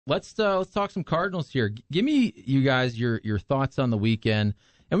Let's talk some Cardinals here. Give me, you guys, your thoughts on the weekend,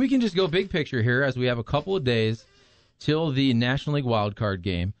 and we can just go big picture here as we have a couple of days till the National League wildcard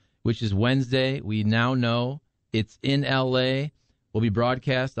game, which is Wednesday. We now know it's in L.A. Will be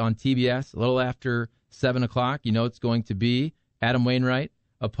broadcast on TBS a little after 7 o'clock. You know it's going to be Adam Wainwright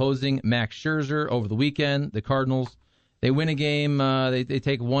opposing Max Scherzer over the weekend. The Cardinals, they win a game. They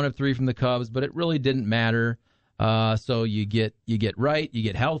take 1 of 3 from the Cubs, but it really didn't matter. So you get right, you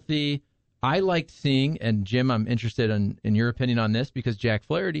get healthy. I liked seeing, and Jim, I'm interested in your opinion on this, because Jack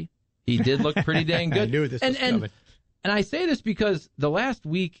Flaherty, he did look pretty dang good. I knew this was coming. And I say this because the last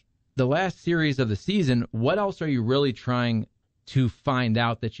series of the season, what else are you really trying to find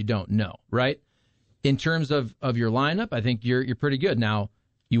out that you don't know, right? In terms of your lineup, I think you're pretty good. Now,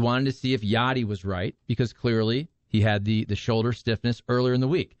 you wanted to see if Yachty was right, because clearly he had the shoulder stiffness earlier in the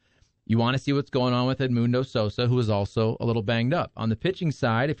week. You want to see what's going on with Edmundo Sosa, who is also a little banged up. On the pitching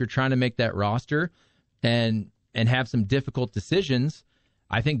side, if you're trying to make that roster and have some difficult decisions,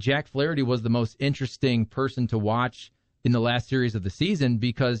 I think Jack Flaherty was the most interesting person to watch in the last series of the season,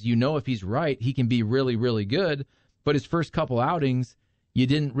 because you know if he's right, he can be really, really good. But his first couple outings, you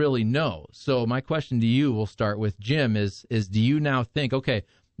didn't really know. So my question to you, we'll start with Jim, is do you now think, okay,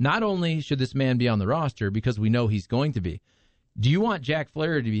 not only should this man be on the roster, because we know he's going to be, do you want Jack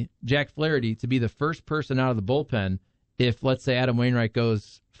Flaherty to be the first person out of the bullpen if, let's say, Adam Wainwright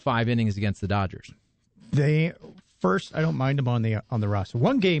goes 5 innings against the Dodgers? I don't mind him on the roster.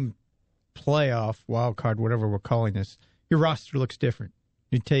 One game playoff, wild card, whatever we're calling this, your roster looks different.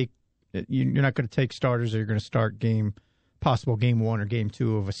 You're not going to take starters that are going to start possible game 1 or game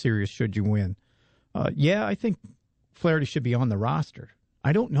 2 of a series should you win. I think Flaherty should be on the roster.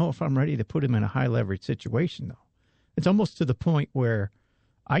 I don't know if I'm ready to put him in a high leverage situation, though. It's almost to the point where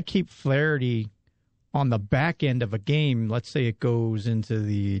I keep Flaherty on the back end of a game. Let's say it goes into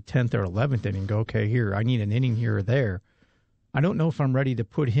the 10th or 11th inning. Go, okay, here, I need an inning here or there. I don't know if I'm ready to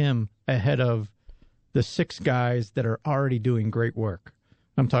put him ahead of the 6 guys that are already doing great work.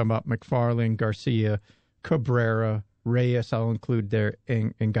 I'm talking about McFarland, Garcia, Cabrera, Reyes, I'll include there,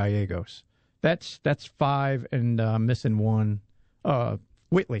 and Gallegos. That's 5 and missing 1.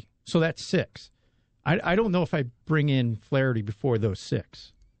 Whitley. So that's 6. I don't know if I bring in Flaherty before those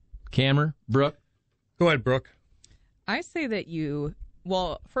 6. Cameron, Brooke? Go ahead, Brooke. I say that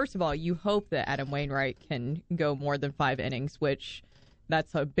first of all, you hope that Adam Wainwright can go more than 5 innings, which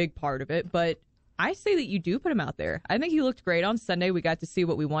that's a big part of it. But I say that you do put him out there. I think he looked great on Sunday. We got to see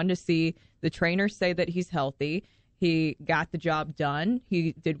what we wanted to see. The trainers say that he's healthy. He got the job done.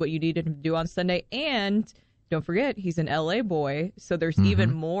 He did what you needed him to do on Sunday. And don't forget, he's an L.A. boy, so there's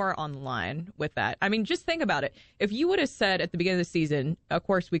even more on the line with that. I mean, just think about it. If you would have said at the beginning of the season, of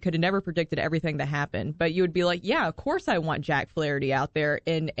course, we could have never predicted everything that happened, but you would be like, yeah, of course I want Jack Flaherty out there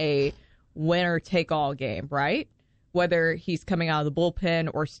in a winner-take-all game, right? Whether he's coming out of the bullpen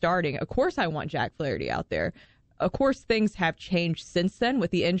or starting, of course I want Jack Flaherty out there. Of course, things have changed since then with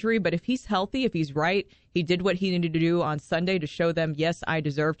the injury, but if he's healthy, if he's right, he did what he needed to do on Sunday to show them, yes, I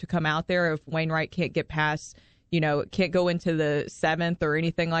deserve to come out there. If Wainwright can't get past, can't go into the 7th or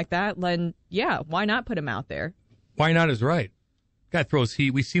anything like that, then, yeah, why not put him out there? Why not is right. Guy throws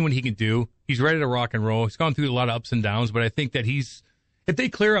heat. We see what he can do. He's ready to rock and roll. He's gone through a lot of ups and downs, but I think that if they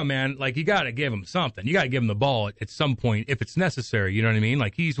clear him, man, like, you got to give him something. You got to give him the ball at some point if it's necessary. You know what I mean?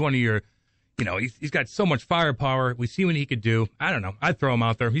 Like, he's one of your... he's got so much firepower. We see what he could do. I don't know. I'd throw him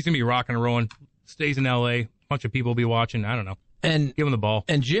out there. He's going to be rocking and rolling. Stays in L.A. A bunch of people will be watching. I don't know. And give him the ball.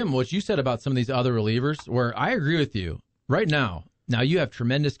 And, Jim, what you said about some of these other relievers, where I agree with you. Right now you have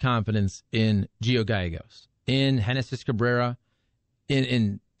tremendous confidence in Gio Gallegos, in Genesis Cabrera,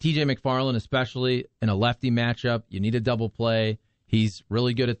 in TJ McFarland, especially in a lefty matchup. You need a double play. He's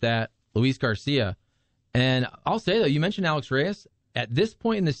really good at that. Luis Garcia. And I'll say, though, you mentioned Alex Reyes. At this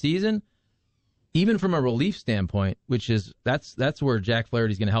point in the season, even from a relief standpoint, which is that's where Jack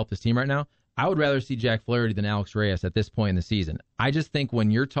Flaherty's going to help this team right now, I would rather see Jack Flaherty than Alex Reyes at this point in the season. I just think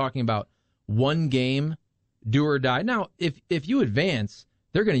when you're talking about one game, do or die. Now, if you advance,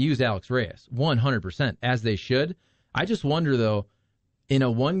 they're going to use Alex Reyes 100%, as they should. I just wonder, though, in a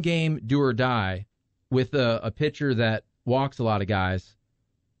one-game do or die with a pitcher that walks a lot of guys,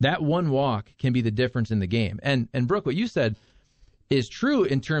 that one walk can be the difference in the game. And Brooke, what you said is true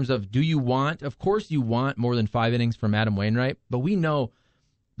in terms of of course you want more than 5 innings from Adam Wainwright, but we know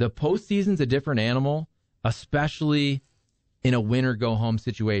the postseason's a different animal, especially in a win-or-go-home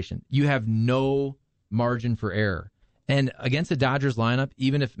situation. You have no margin for error. And against the Dodgers lineup,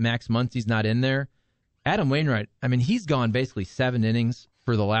 even if Max Muncy's not in there, Adam Wainwright, I mean, he's gone basically 7 innings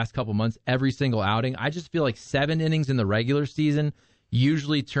for the last couple months, every single outing. I just feel like 7 innings in the regular season,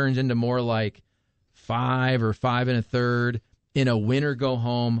 usually turns into more like 5 or 5 1/3 in a win or go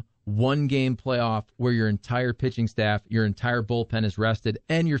home, 1-game playoff where your entire pitching staff, your entire bullpen is rested,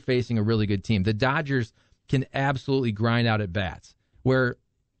 and you're facing a really good team. The Dodgers can absolutely grind out at bats, where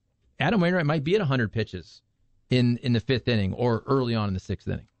Adam Wainwright might be at 100 pitches in the 5th inning or early on in the 6th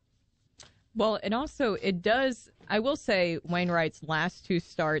inning. Well, and also it does, I will say Wainwright's last 2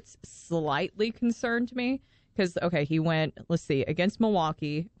 starts slightly concerned me because, okay, he went, let's see, against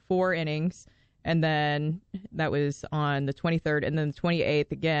Milwaukee, 4 innings, and then that was on the 23rd, and then the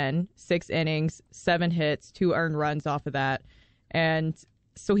 28th again, 6 innings, 7 hits, 2 earned runs off of that. And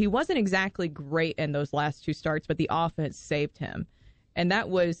so he wasn't exactly great in those last 2 starts, but the offense saved him. And that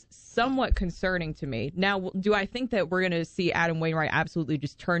was somewhat concerning to me. Now, do I think that we're going to see Adam Wainwright absolutely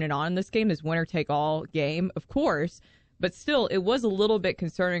just turn it on in this game, this winner-take-all game? Of course. But still, it was a little bit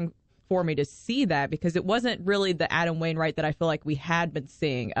concerning for me to see that because it wasn't really the Adam Wainwright that I feel like we had been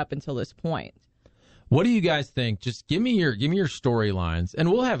seeing up until this point. What do you guys think? Just give me your storylines,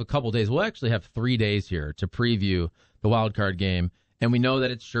 and we'll have a couple days. We'll actually have 3 days here to preview the wild card game, and we know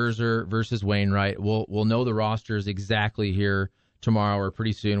that it's Scherzer versus Wainwright. We'll know the rosters exactly here tomorrow or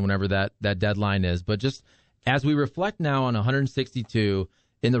pretty soon, whenever that deadline is. But just as we reflect now on 162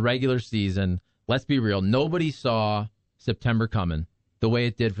 in the regular season, let's be real. Nobody saw September coming the way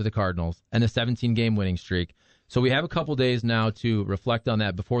it did for the Cardinals and the 17-game winning streak. So we have a couple days now to reflect on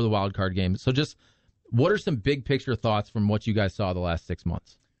that before the wild card game. So just what are some big picture thoughts from what you guys saw the last 6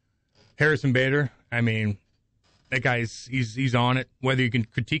 months? Harrison Bader, I mean, that guy's he's on it. Whether you can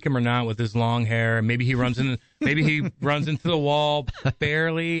critique him or not with his long hair, maybe he runs into the wall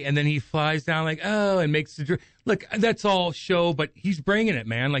barely, and then he flies down like and makes the look. That's all show, but he's bringing it,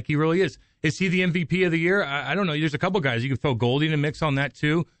 man. Like he really is. Is he the MVP of the year? I don't know. There's a couple guys you could throw Goldie in a mix on that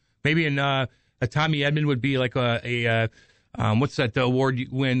too. Maybe a Tommy Edman would be like a what's that award you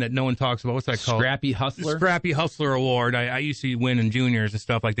win that no one talks about? What's that called? Scrappy Hustler. Scrappy Hustler Award. I used to win in juniors and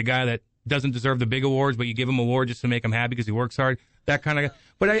stuff, like the guy that doesn't deserve the big awards, but you give him an award just to make him happy because he works hard. That kind of guy.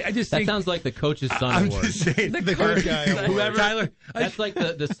 But I just think that sounds like the coach's son I'm award. Just saying, the coach guy award. Whoever, Tyler, that's like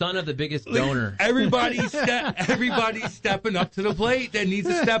the son of the biggest donor. Everybody's stepping up to the plate that needs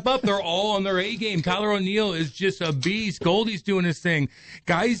to step up. They're all on their A game. Tyler O'Neill is just a beast. Goldie's doing his thing.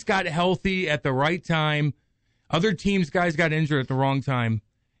 Guys got healthy at the right time. Other teams' guys got injured at the wrong time.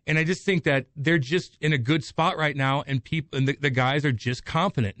 And I just think that they're just in a good spot right now, and the guys are just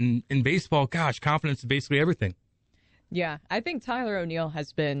confident. And in baseball, gosh, confidence is basically everything. Yeah, I think Tyler O'Neill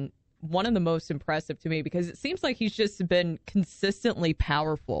has been one of the most impressive to me because it seems like he's just been consistently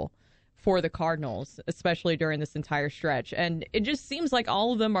powerful for the Cardinals, especially during this entire stretch. And it just seems like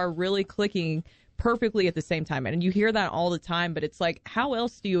all of them are really clicking perfectly at the same time. And you hear that all the time, but it's like, how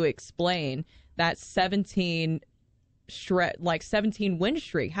else do you explain that 17 win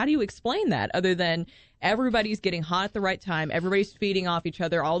streak? How do you explain that other than everybody's getting hot at the right time, everybody's feeding off each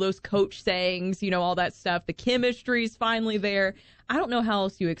other, all those coach sayings, all that stuff, the chemistry's finally there. I don't know how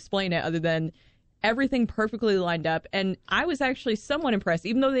else you explain it other than everything perfectly lined up. And I was actually somewhat impressed,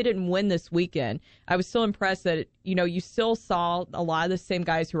 even though they didn't win this weekend. I was still impressed that you still saw a lot of the same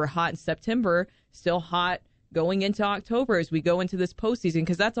guys who were hot in September still hot going into October as we go into this postseason,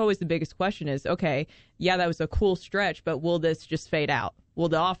 because that's always the biggest question is, okay, yeah, that was a cool stretch, but will this just fade out? Will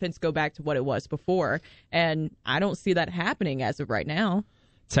the offense go back to what it was before? And I don't see that happening as of right now.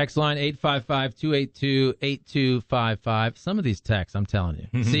 Text line 855-282-8255. Some of these texts, I'm telling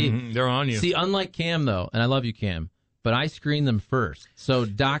you. See, they're on you. See, unlike Cam, though, and I love you, Cam, but I screen them first. So,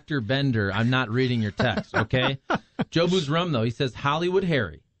 Dr. Bender, I'm not reading your text, okay? Joe Boo's Rum, though, he says Hollywood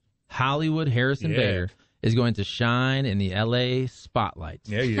Harrison Bader is going to shine in the L.A. spotlight.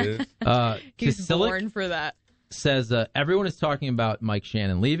 Yeah, he is. He's born for that. Says, everyone is talking about Mike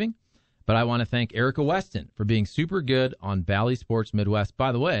Shannon leaving, but I want to thank Erica Weston for being super good on Bally Sports Midwest.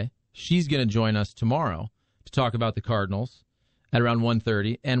 By the way, she's going to join us tomorrow to talk about the Cardinals at around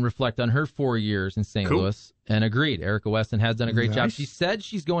 1:30 and reflect on her 4 years in St. Louis. And agreed, Erica Weston has done a great job. She said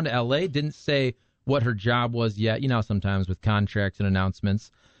she's going to L.A., didn't say what her job was yet. Sometimes with contracts and announcements.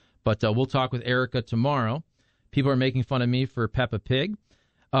 But we'll talk with Erica tomorrow. People are making fun of me for Peppa Pig.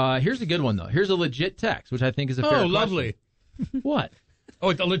 Here's a good one, though. Here's a legit text, which I think is a fair question. Oh, lovely. What? Oh,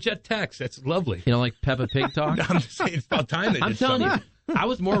 it's a legit text. That's lovely. You know, like Peppa Pig talk? I'm just saying it's about time they did I'm telling something. you, I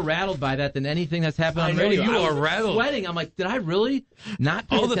was more rattled by that than anything that's happened on I know radio. you I was are rattled. Sweating. I'm like, did I really not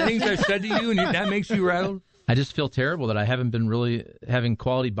pay All the attention? things I've said to you, and that makes you rattled? I just feel terrible that I haven't been really having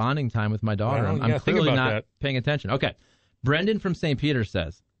quality bonding time with my daughter. Well, I'm clearly think about not that. paying attention. Okay. Brendan from St. Peter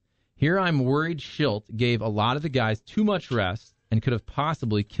says, here I'm worried Schilt gave a lot of the guys too much rest and could have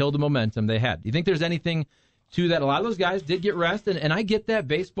possibly killed the momentum they had. Do you think there's anything to that a lot of those guys did get rested, and I get that.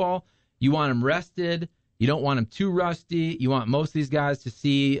 Baseball, you want them rested. You don't want them too rusty. You want most of these guys to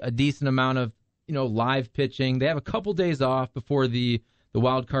see a decent amount of, live pitching. They have a couple days off before the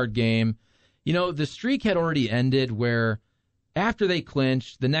wild card game. The streak had already ended where after they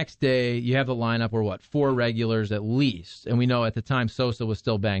clinched, the next day you have the lineup where, 4 regulars at least. And we know at the time Sosa was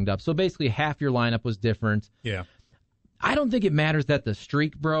still banged up. So basically half your lineup was different. Yeah. I don't think it matters that the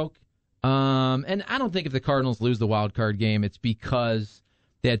streak broke. And I don't think if the Cardinals lose the wild card game, it's because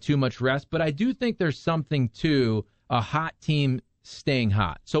they had too much rest. But I do think there's something to a hot team staying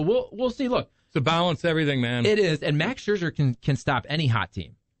hot. So we'll see. Look, it's a balance everything, man. It is. And Max Scherzer can stop any hot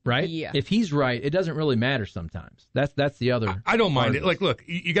team. Right? Yeah. If he's right, it doesn't really matter sometimes. That's the other. I don't mind it. Like, look,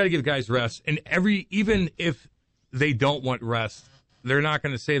 you got to give guys rest, and even if they don't want rest, they're not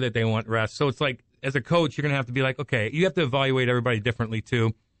going to say that they want rest. So it's like, as a coach, you're going to have to be like, okay, you have to evaluate everybody differently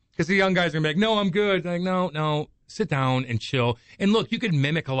too, because the young guys are going to be like, no, I'm good. Like, no, sit down and chill. And look, you can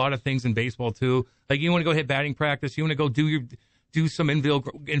mimic a lot of things in baseball too. Like, you want to go hit batting practice, you want to go do some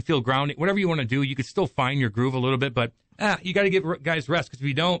infield grounding, whatever you want to do. You can still find your groove a little bit, but you got to give guys rest, because if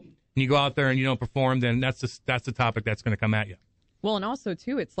you don't, and you go out there and you don't perform, then that's the topic that's going to come at you. Well, and also,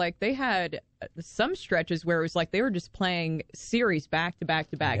 too, it's like they had some stretches where it was like they were just playing series back to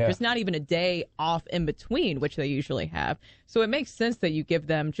back to back. Yeah. There's not even a day off in between, which they usually have. So it makes sense that you give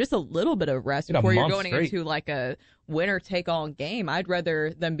them just a little bit of rest before you're going into like a winner-take-all game. I'd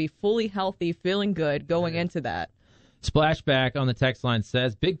rather them be fully healthy, feeling good going into that. Splashback on the text line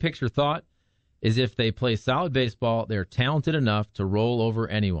says, big picture thought is if they play solid baseball, they're talented enough to roll over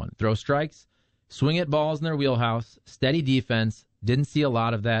anyone. Throw strikes, swing at balls in their wheelhouse, steady defense. Didn't see a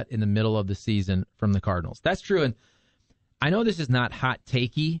lot of that in the middle of the season from the Cardinals. That's true, and I know this is not hot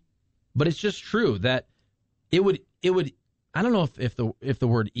takey, but it's just true that it would. I don't know if the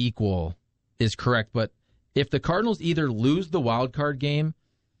word equal is correct, but if the Cardinals either lose the wild card game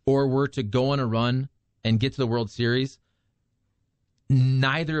or were to go on a run and get to the World Series,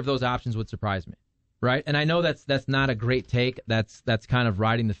 neither of those options would surprise me, right? And I know that's not a great take. That's kind of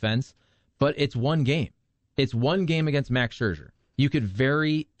riding the fence, but it's one game. It's one game against Max Scherzer. You could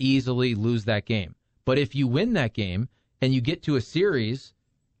very easily lose that game. But if you win that game and you get to a series,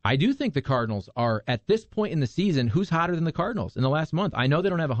 I do think the Cardinals are, at this point in the season, who's hotter than the Cardinals in the last month? I know they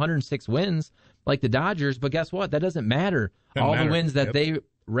don't have 106 wins like the Dodgers, but guess what? That doesn't matter. The wins that they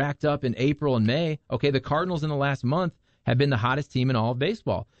racked up in April and May, okay, the Cardinals in the last month have been the hottest team in all of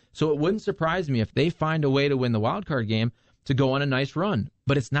baseball. So it wouldn't surprise me if they find a way to win the wild card game to go on a nice run.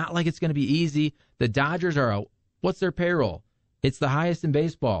 But it's not like it's going to be easy. The Dodgers are what's their payroll? It's the highest in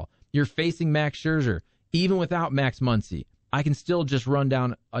baseball. You're facing Max Scherzer. Even without Max Muncy, I can still just run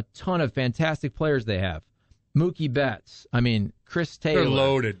down a ton of fantastic players they have. Mookie Betts, Chris Taylor. They're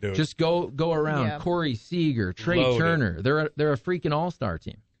loaded, dude. Just go around. Yeah. Corey Seager, Trey Turner. They're a freaking all-star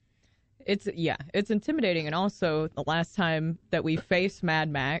team. It's intimidating. And also, the last time that we faced Mad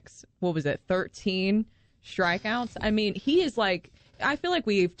Max, 13 strikeouts? He is like, I feel like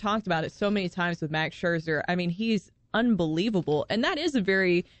we've talked about it so many times with Max Scherzer. He's unbelievable. And that is a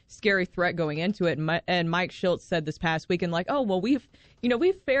very scary threat going into it. And Mike Schultz said this past weekend,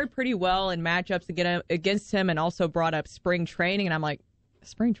 we've fared pretty well in matchups against him, and also brought up spring training. And I'm like,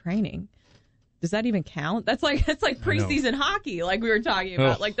 spring training? Does that even count? That's like preseason hockey, like we were talking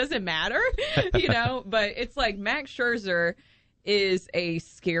about. Like, does it matter? But it's like Max Scherzer is a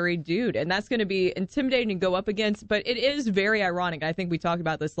scary dude, and that's going to be intimidating to go up against. But it is very ironic. I think we talked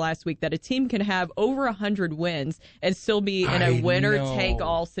about this last week, that a team can have over 100 wins and still be in a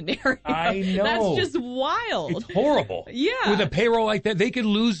winner-take-all scenario. I know. That's just wild. It's horrible. Yeah. With a payroll like that, they could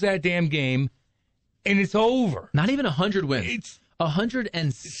lose that damn game, and it's over. Not even 100 wins. It's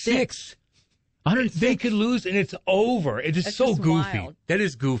 106. They could lose, and it's over. It's just so goofy. Wild. That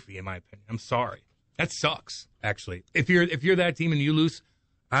is goofy, in my opinion. I'm sorry. That sucks, actually. If you're that team and you lose,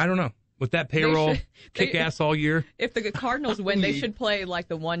 I don't know. With that payroll, kick ass all year. If the Cardinals win, they should play like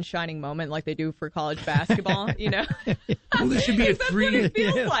the one shining moment, like they do for college basketball. Well, there should be a three. That's what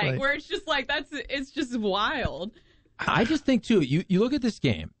it feels like, where it's just like it's just wild. I just think too. You look at this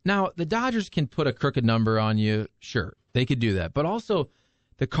game now. The Dodgers can put a crooked number on you. Sure, they could do that, but also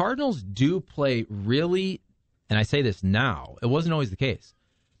the Cardinals do play really, and I say this now. It wasn't always the case.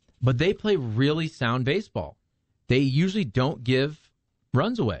 But they play really sound baseball. They usually don't give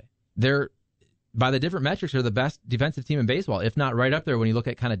runs away. They're, by the different metrics, they're the best defensive team in baseball, if not right up there when you look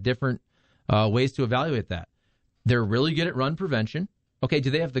at kind of different ways to evaluate that. They're really good at run prevention. Okay, do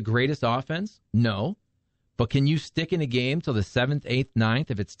they have the greatest offense? No. But can you stick in a game till the 7th, 8th,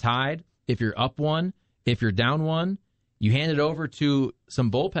 9th? If it's tied, if you're up one, if you're down one, You hand it over to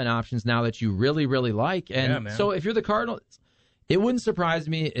some bullpen options now that you really, really like. And so if you're the Cardinals, it wouldn't surprise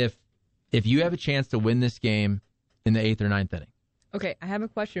me if you have a chance to win this game in the 8th or 9th inning. Okay, I have a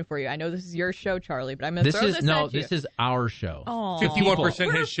question for you. I know this is your show, Charlie, but I'm going to throw this at you. This is our show.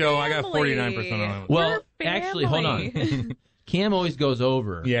 51% his show. I got 49% on it. Well, actually, hold on. Cam always goes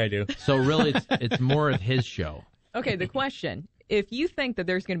over. Yeah, I do. So really, it's more of his show. Okay, the question. If you think that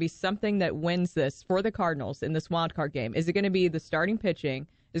there's going to be something that wins this for the Cardinals in this wild card game, is it going to be the starting pitching?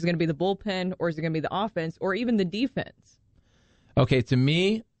 Is it going to be the bullpen? Or is it going to be the offense? Or even the defense? Okay, to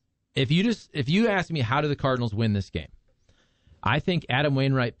me, if you ask me how do the Cardinals win this game, I think Adam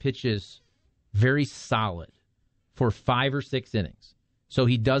Wainwright pitches very solid for 5 or 6 innings. So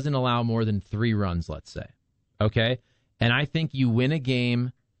he doesn't allow more than 3 runs, let's say. Okay? And I think you win a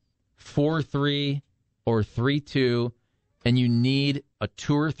game 4-3 or 3-2, and you need a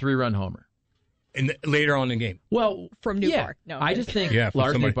 2 or 3 run homer. And later on in the game. Well, from New Park. No, I just think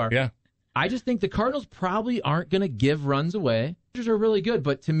Lars New Park. Yeah. I just think the Cardinals probably aren't going to give runs away. The Dodgers are really good,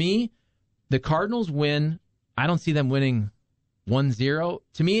 but to me, the Cardinals win. I don't see them winning 1-0.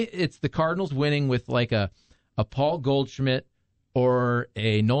 To me, it's the Cardinals winning with like a Paul Goldschmidt or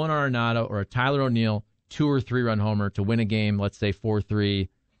a Nolan Arenado or a Tyler O'Neill 2 or 3 run homer to win a game, let's say 4-3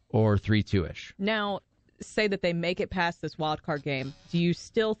 or 3-2-ish. Now, say that they make it past this wild card game. Do you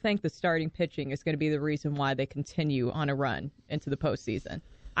still think the starting pitching is going to be the reason why they continue on a run into the postseason?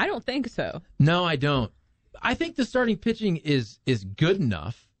 I don't think so. No, I don't. I think the starting pitching is good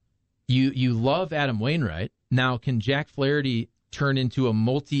enough. You love Adam Wainwright. Now, can Jack Flaherty turn into a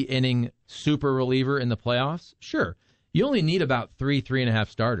multi-inning super reliever in the playoffs? Sure. You only need about 3.5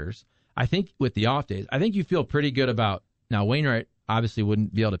 starters. I think with the off days, I think you feel pretty good about. Now, Wainwright obviously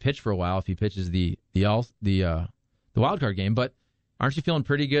wouldn't be able to pitch for a while if he pitches the wild card game. But aren't you feeling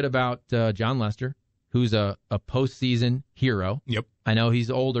pretty good about John Lester, who's a postseason hero? Yep. I know he's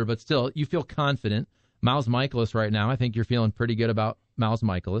older, but still, you feel confident. Miles Michaelis right now, I think you're feeling pretty good about Miles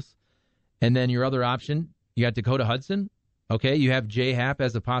Michaelis. And then your other option, you got Dakota Hudson. Okay, you have J Happ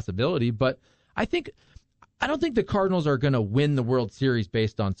as a possibility, but I don't think the Cardinals are going to win the World Series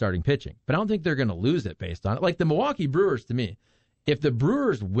based on starting pitching, but I don't think they're going to lose it based on it. Like the Milwaukee Brewers, to me, if the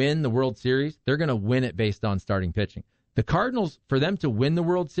Brewers win the World Series, they're going to win it based on starting pitching. The Cardinals, for them to win the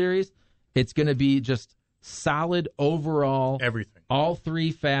World Series, it's going to be just solid overall, everything, all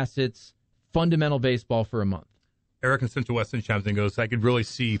 3 facets, fundamental baseball for a month. Eric in Central Western chimes in goes, I could really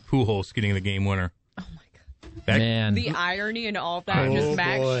see Pujols getting the game winner. Oh, my God. Man. The irony in all of that, just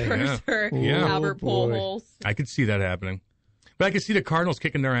Max Scherzer, Albert Pujols. I could see that happening. But I could see the Cardinals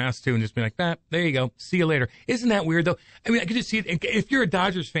kicking their ass, too, and just be like, there you go. See you later. Isn't that weird, though? I mean, I could just see it. If you're a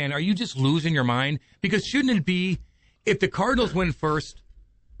Dodgers fan, are you just losing your mind? Because shouldn't it be, if the Cardinals win first,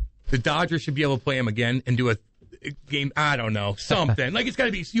 the Dodgers should be able to play them again and do a game, I don't know, something. Like, it's got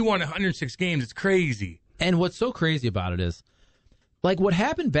to be, you won 106 games. It's crazy. And what's so crazy about it is, like, what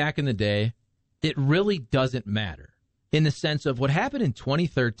happened back in the day, it really doesn't matter in the sense of what happened in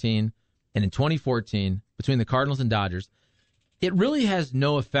 2013 and in 2014 between the Cardinals and Dodgers. It really has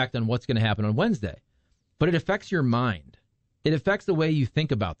no effect on what's going to happen on Wednesday, but it affects your mind. It affects the way you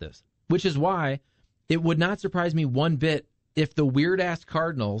think about this, which is why it would not surprise me one bit if the weird-ass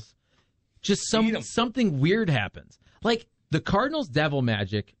Cardinals, just something weird happens. Like the Cardinals devil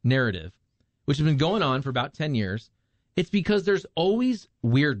magic narrative, which has been going on for about 10 years, it's because there's always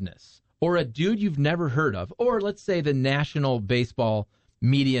weirdness or a dude you've never heard of, or let's say the national baseball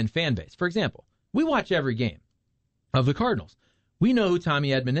media and fan base. For example, we watch every game of the Cardinals. We know who Tommy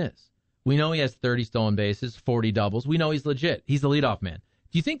Edman is. We know he has 30 stolen bases, 40 doubles. We know he's legit. He's the leadoff man.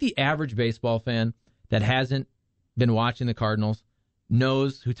 Do you think the average baseball fan that hasn't been watching the Cardinals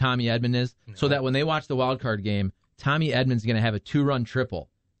knows who Tommy Edman is? No. So that when they watch the wild card game, Tommy Edman's going to have a 2-run triple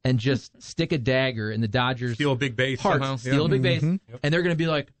and just stick a dagger in the Dodgers' steal a big base hearts, somehow. Steal a big base, and they're going to be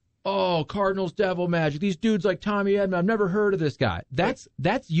like, oh, Cardinals devil magic. These dudes like Tommy Edman. I've never heard of this guy. That's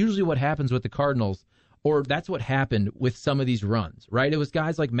usually what happens with the Cardinals, or that's what happened with some of these runs, right? It was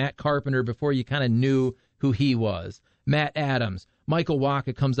guys like Matt Carpenter before you kind of knew who he was. Matt Adams. Michael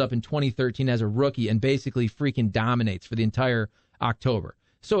Wacha comes up in 2013 as a rookie and basically freaking dominates for the entire October.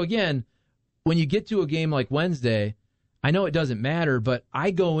 So again, when you get to a game like Wednesday, I know it doesn't matter, but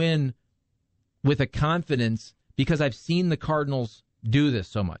I go in with a confidence because I've seen the Cardinals do this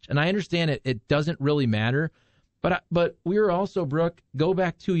so much. And I understand it doesn't really matter, but we were also, Brooke, go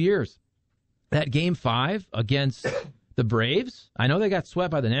back 2 years. That Game 5 against the Braves, I know they got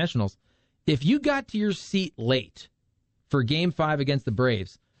swept by the Nationals. If you got to your seat late for Game 5 against the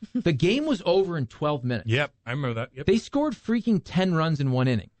Braves, the game was over in 12 minutes. Yep, I remember that. Yep. They scored freaking 10 runs in 1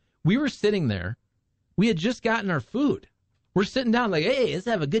 inning. We were sitting there We had just gotten our food. We're sitting down like, hey, let's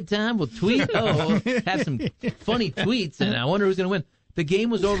have a good time. We'll tweet. Oh, we'll have some funny tweets, and I wonder who's going to win. The game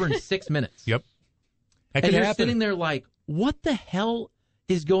was over in 6 minutes. Yep. And you're sitting there like, what the hell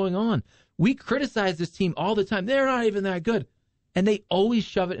is going on? We criticize this team all the time. They're not even that good. And they always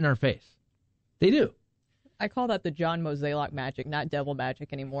shove it in our face. They do. I call that the John Mozeliak magic, not devil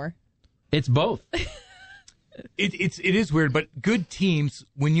magic anymore. It's both. It is weird, but good teams,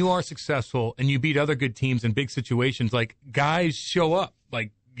 when you are successful and you beat other good teams in big situations, like guys show up,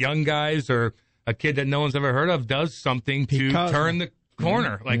 like young guys or a kid that no one's ever heard of does something to turn the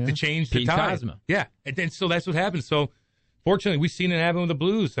corner, to change the tide. Yeah, and so that's what happens. So fortunately, we've seen it happen with the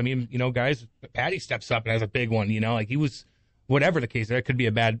Blues. I mean, guys, Patty steps up and has a big one, like he was, whatever the case, that could be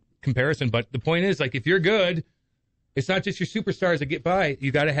a bad comparison. But the point is, like, if you're good, it's not just your superstars that get by.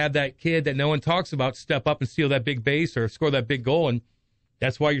 You got to have that kid that no one talks about step up and steal that big base or score that big goal, and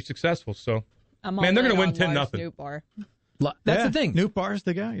that's why you're successful. So, man, they're going to win 10-0. That's the thing. Nootbaar's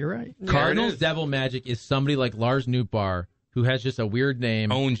the guy. You're right. Cardinals Devil Magic is somebody like Lars Nootbaar who has just a weird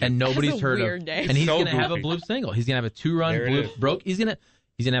name and nobody's heard of. Name. And he's going to have a blue single. He's going to have a 2-run He's going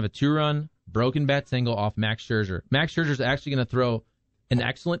to have a 2-run broken bat single off Max Scherzer. Max Scherzer's actually going to throw an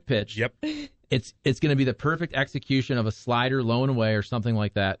excellent pitch. Yep. It's going to be the perfect execution of a slider low and away or something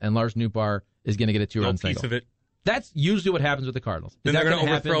like that, and Lars Nootbaar is going to get a 2-run single. Piece of it. That's usually what happens with the Cardinals. Then they're going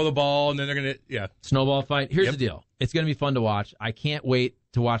to overthrow the ball, and then they're going to, snowball fight. Here's the deal. It's going to be fun to watch. I can't wait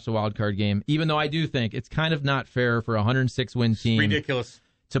to watch the wild card game, even though I do think it's kind of not fair for a 106-win team ridiculous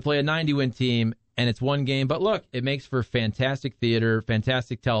to play a 90-win team, and it's one game. But look, it makes for fantastic theater,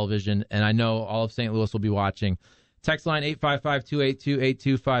 fantastic television, and I know all of St. Louis will be watching. Text line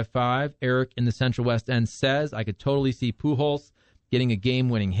 855-282-8255. Eric in the Central West End says, I could totally see Pujols getting a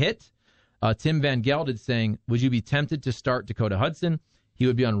game-winning hit. Tim Van Gelded saying, would you be tempted to start Dakota Hudson? He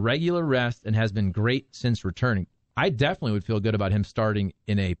would be on regular rest and has been great since returning. I definitely would feel good about him starting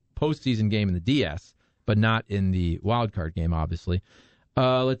in a postseason game in the DS, but not in the wild card game, obviously.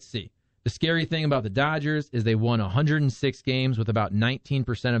 Let's see. The scary thing about the Dodgers is they won 106 games with about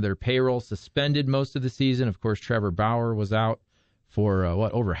 19% of their payroll suspended most of the season. Of course, Trevor Bauer was out for,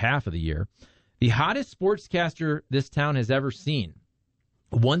 over half of the year. The hottest sportscaster this town has ever seen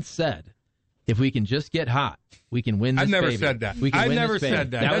once said, if we can just get hot, we can win this I've never baby. said that. We can I've win never this baby.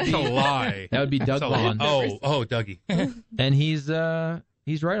 said that. That's a lie. That would be Doug Vaughn. Oh, Dougie. And he's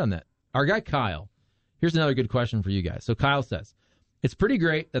right on that. Our guy Kyle. Here's another good question for you guys. So Kyle says, it's pretty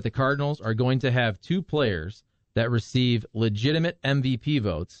great that the Cardinals are going to have two players that receive legitimate MVP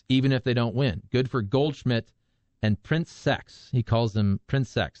votes, even if they don't win. Good for Goldschmidt and Prince Sex. He calls him Prince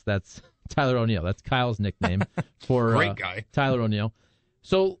Sex. That's Tyler O'Neill. That's Kyle's nickname for great guy. Tyler O'Neill.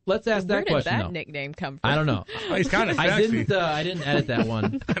 So let's ask that question. Where did that nickname come from? I don't know. Oh, he's kind of sexy. I didn't edit that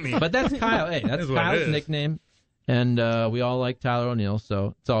one. But that's Kyle. Hey, that's Kyle's nickname, and we all like Tyler O'Neill,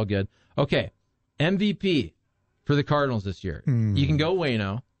 so it's all good. Okay, MVP for the Cardinals this year. You can go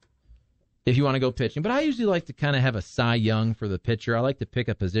Waino if you want to go pitching, but I usually like to kind of have a Cy Young for the pitcher. I like to pick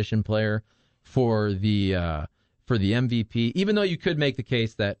a position player for the MVP, even though you could make the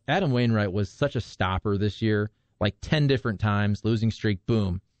case that Adam Wainwright was such a stopper this year. Like 10 different times, losing streak,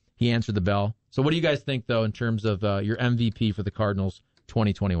 boom, he answered the bell. So what do you guys think, though, in terms of your MVP for the Cardinals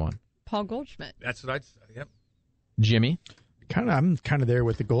 2021? Paul Goldschmidt. That's what I'd say, yep. Jimmy? I'm kind of there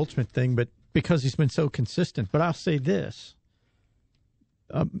with the Goldschmidt thing, but because he's been so consistent. But I'll say this,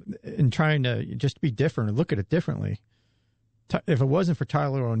 in trying to just be different and look at it differently, if it wasn't for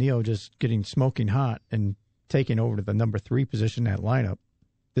Tyler O'Neill just getting smoking hot and taking over to the number 3 position in that lineup,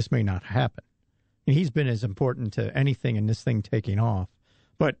 this may not happen. He's been as important to anything in this thing taking off.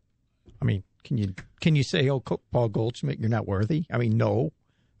 But, I mean, can you say, Paul Goldschmidt, you're not worthy? I mean, no. I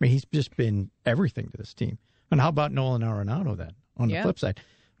mean, he's just been everything to this team. And how about Nolan Arenado then, on the flip side?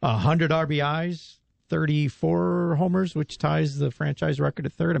 100 RBIs, 34 homers, which ties the franchise record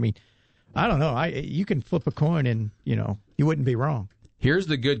at third. I mean, I don't know. You can flip a coin and, you wouldn't be wrong. Here's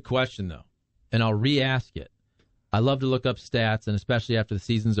the good question, though, and I'll re-ask it. I love to look up stats, and especially after the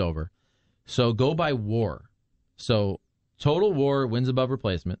season's over. So go by WAR. So total WAR, wins above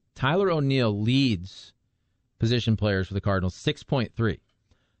replacement. Tyler O'Neill leads position players for the Cardinals, 6.3.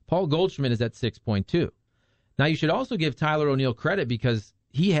 Paul Goldschmidt is at 6.2. Now, you should also give Tyler O'Neill credit because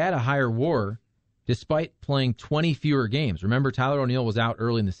he had a higher WAR despite playing 20 fewer games. Remember, Tyler O'Neill was out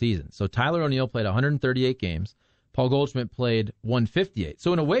early in the season. So Tyler O'Neill played 138 games. Paul Goldschmidt played 158.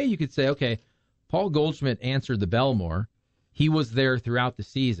 So in a way, you could say, okay, Paul Goldschmidt answered the bell more. He was there throughout the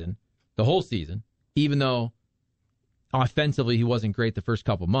season. The whole season, even though offensively he wasn't great the first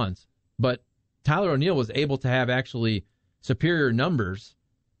couple months. But Tyler O'Neill was able to have actually superior numbers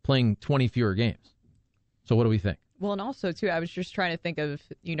playing 20 fewer games. So what do we think? Well, and also, too, I was just trying to think of,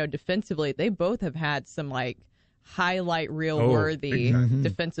 defensively, they both have had some, highlight reel-worthy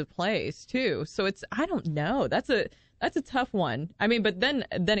defensive plays, too. So I don't know. That's a tough one. I mean, but then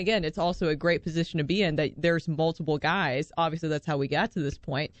again, it's also a great position to be in that there's multiple guys. Obviously, that's how we got to this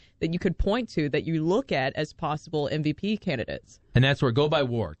point that you could point to that you look at as possible MVP candidates. And that's where go by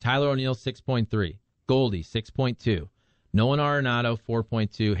WAR. Tyler O'Neill, 6.3. Goldie, 6.2. Nolan Arenado,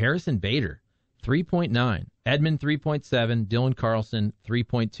 4.2. Harrison Bader, 3.9. Edmund, 3.7. Dylan Carlson,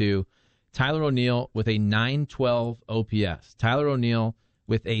 3.2. Tyler O'Neill with a 912 OPS. Tyler O'Neill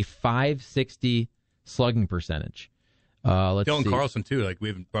with a 560 slugging percentage. Dylan Carlson, too. We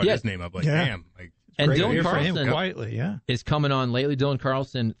haven't brought his name up. Damn. And Dylan Carlson quietly, is coming on lately. Dylan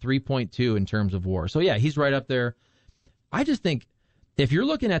Carlson, 3.2 in terms of WAR. So, yeah, he's right up there. I just think if you're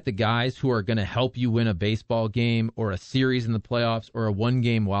looking at the guys who are going to help you win a baseball game or a series in the playoffs or a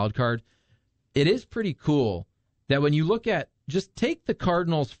one-game wild card, it is pretty cool that when you look at just take the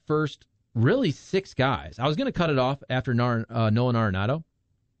Cardinals' first really 6 guys. I was going to cut it off after Nolan Arenado,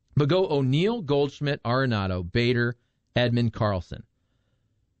 but go O'Neill, Goldschmidt, Arenado, Bader, Edmund, Carlson.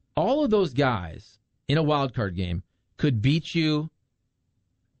 All of those guys in a wild card game could beat you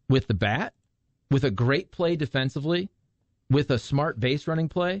with the bat, with a great play defensively, with a smart base running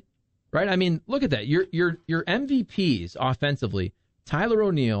play, right? I mean, look at that. Your MVPs offensively, Tyler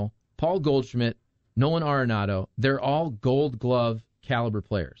O'Neill, Paul Goldschmidt, Nolan Arenado, they're all Gold Glove caliber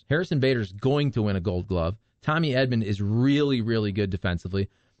players. Harrison Bader's going to win a Gold Glove. Tommy Edman is really, really good defensively.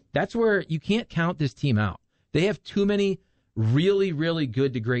 That's where you can't count this team out. They have too many really, really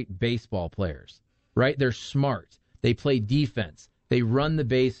good to great baseball players, right? They're smart. They play defense. They run the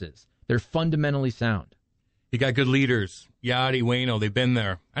bases. They're fundamentally sound. You got good leaders. Yachty, Waino, they've been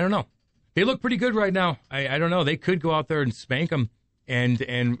there. I don't know. They look pretty good right now. I don't know. They could go out there and spank them and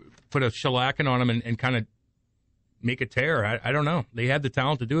put a shellacking on them and kind of make a tear. I don't know. They have the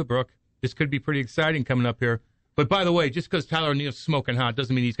talent to do it, Brooke. This could be pretty exciting coming up here. But by the way, just because Tyler O'Neill's smoking hot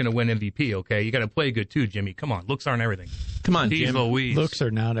doesn't mean he's going to win MVP, okay? You got to play good too, Jimmy. Come on. Looks aren't everything. Come on, Jim. Louise. Looks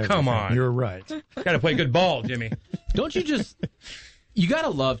are not everything. Come on. You're right. Got to play good ball, Jimmy. Don't you just... You got to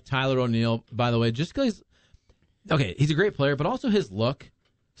love Tyler O'Neill, by the way, just because... Okay, he's a great player, but also his look.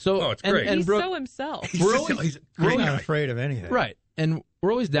 So, it's great. And He's Brooke, so himself. He's Not afraid of anything. right. And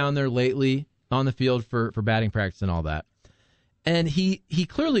we're always down there lately on the field for batting practice and all that. And he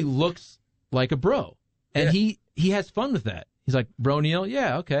clearly looks like a bro. And he has fun with that. He's like, Bro Neil,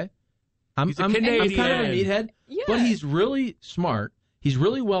 yeah, okay. I'm kind of a meathead, Yeah. but he's really smart. He's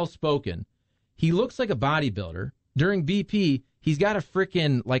really well-spoken. He looks like a bodybuilder. During BP, he's got a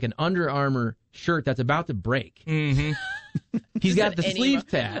freaking, an Under Armour shirt that's about to break. Mm-hmm. He's got the sleeve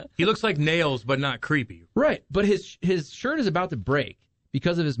tab. He looks like Nails, but not creepy. Right, but his shirt is about to break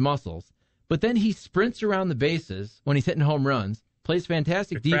because of his muscles. But then he sprints around the bases when he's hitting home runs, plays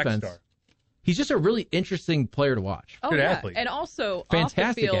fantastic defense. Star. He's just a really interesting player to watch. Oh, Good yeah. athlete. And also, Fantastic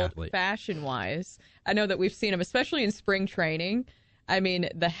off the field, athlete. fashion-wise, I know that we've seen him, especially in spring training. I mean,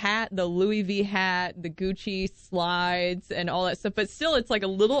 the hat, the Louis V hat, the Gucci slides, and all that stuff. But still, it's a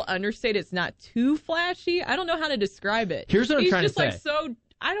little understated. It's not too flashy. I don't know how to describe it. Here's what I'm trying to say. He's just so,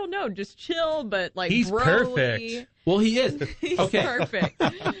 I don't know, just chill, but He's bro-y. perfect. Well, he is. He's Okay. perfect.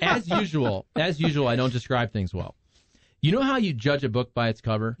 As usual, I don't describe things well. You know how you judge a book by its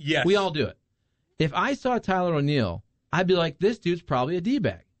cover? Yes. We all do it. If I saw Tyler O'Neill, I'd be like, this dude's probably a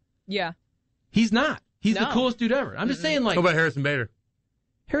D-bag. Yeah. He's not. He's the No. coolest dude ever. I'm just saying, What about Harrison Bader?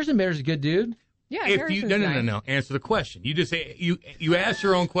 Harrison Bader's a good dude. Yeah, If Harrison's you nice. no, answer the question. You just say you asked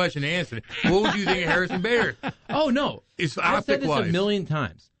your own question and answered it. What would you think of Harrison Bader? Oh, no. It's I've said optic this wise. a million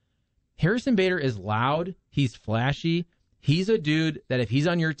times. Harrison Bader is loud. He's flashy. He's a dude that if he's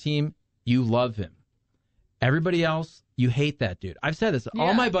on your team, you love him. Everybody else, you hate that dude. I've said this. All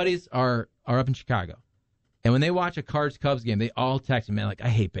Yeah. my buddies are up in Chicago. And when they watch a Cards-Cubs game, they all text me, man, I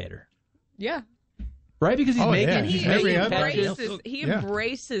hate Bader. Yeah. Right? Because he's making, yeah. he's He making every catches.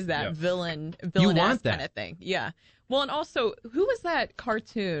 embraces that Yeah. villainous want that. kind of thing. Yeah. Well, and also, who was that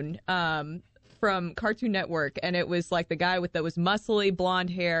cartoon from Cartoon Network? And it was the guy that was muscly, blonde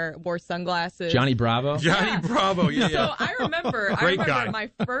hair, wore sunglasses. Johnny Bravo. Johnny Bravo. Yeah. So I remember Great guy. my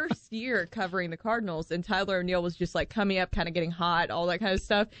first year covering the Cardinals, and Tyler O'Neill was just coming up, kind of getting hot, all that kind of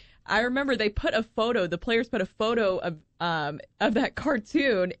stuff. I remember the players put a photo of that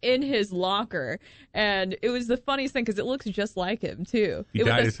cartoon in his locker, and it was the funniest thing because it looks just like him too. He It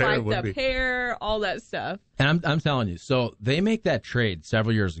dyed with the his hair, spiked wouldn't up he? hair, all that stuff. And I'm telling you, so they make that trade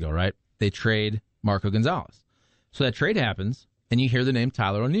several years ago, right? They trade Marco Gonzalez. So that trade happens, and you hear the name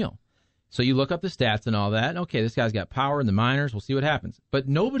Tyler O'Neill. So you look up the stats and all that, and okay, this guy's got power in the minors. We'll see what happens. But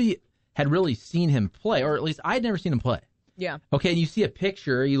nobody had really seen him play, or at least I'd never seen him play. Yeah. Okay, and you see a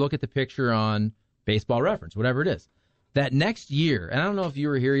picture, you look at the picture on Baseball Reference, whatever it is. That next year, and I don't know if you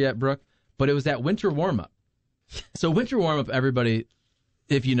were here yet, Brooke, but it was that winter warm-up. So winter warm-up, everybody,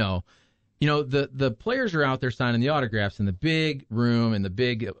 if you know, the players are out there signing the autographs in the big room, in the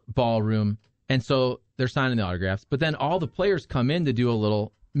big ballroom, and so they're signing the autographs. But then all the players come in to do a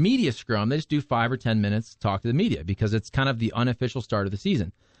little media scrum. They just do 5 or 10 minutes to talk to the media because it's kind of the unofficial start of the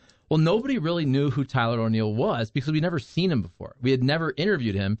season. Well, nobody really knew who Tyler O'Neill was because we'd never seen him before. We had never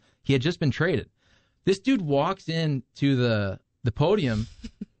interviewed him. He had just been traded. This dude walks into the podium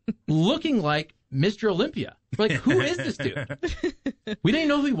looking like Mr. Olympia. We're like, who is this dude? We didn't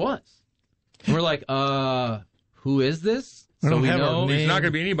know who he was. And we're like, who is this? So we know he's not going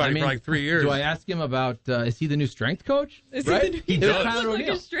to be anybody for like 3 years. Do I ask him about, is he the new strength coach? Right? He does. Tyler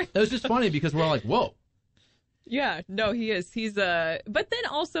O'Neill. It was just funny because we're all like, whoa. Yeah, no, he is. He's but then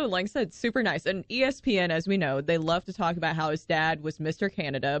also, like I said, super nice. And ESPN, as we know, they love to talk about how his dad was Mr.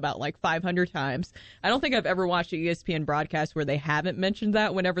 Canada about like 500 times. I don't think I've ever watched an ESPN broadcast where they haven't mentioned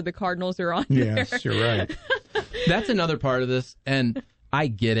that whenever the Cardinals are on there. Yes, you're right. That's another part of this, and I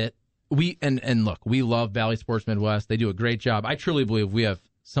get it. And look, we love Valley Sports Midwest. They do a great job. I truly believe we have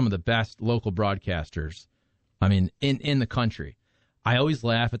some of the best local broadcasters, I mean, in the country. I always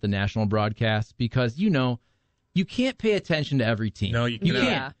laugh at the national broadcasts because, you can't pay attention to every team. No, you can't.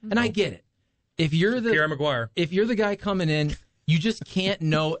 Yeah. And I get it. If you're Pierre McGuire. If you're the guy coming in, you just can't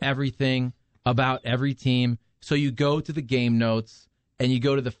know everything about every team. So you go to the game notes and you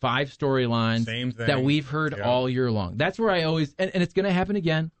go to the 5 storylines that we've heard all year long. That's where I always, and it's going to happen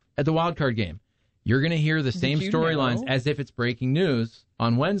again at the wild card game. You're going to hear the same storylines as if it's breaking news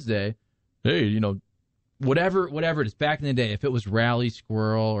on Wednesday. Hey, whatever it is. Back in the day, if it was Rally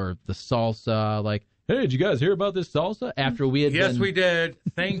Squirrel or the salsa, like, hey, did you guys hear about this salsa? After we had Yes, we did.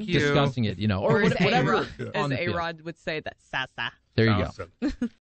 Thank you. Discussing it, or as whatever. A-Rod would say, that salsa. There you go.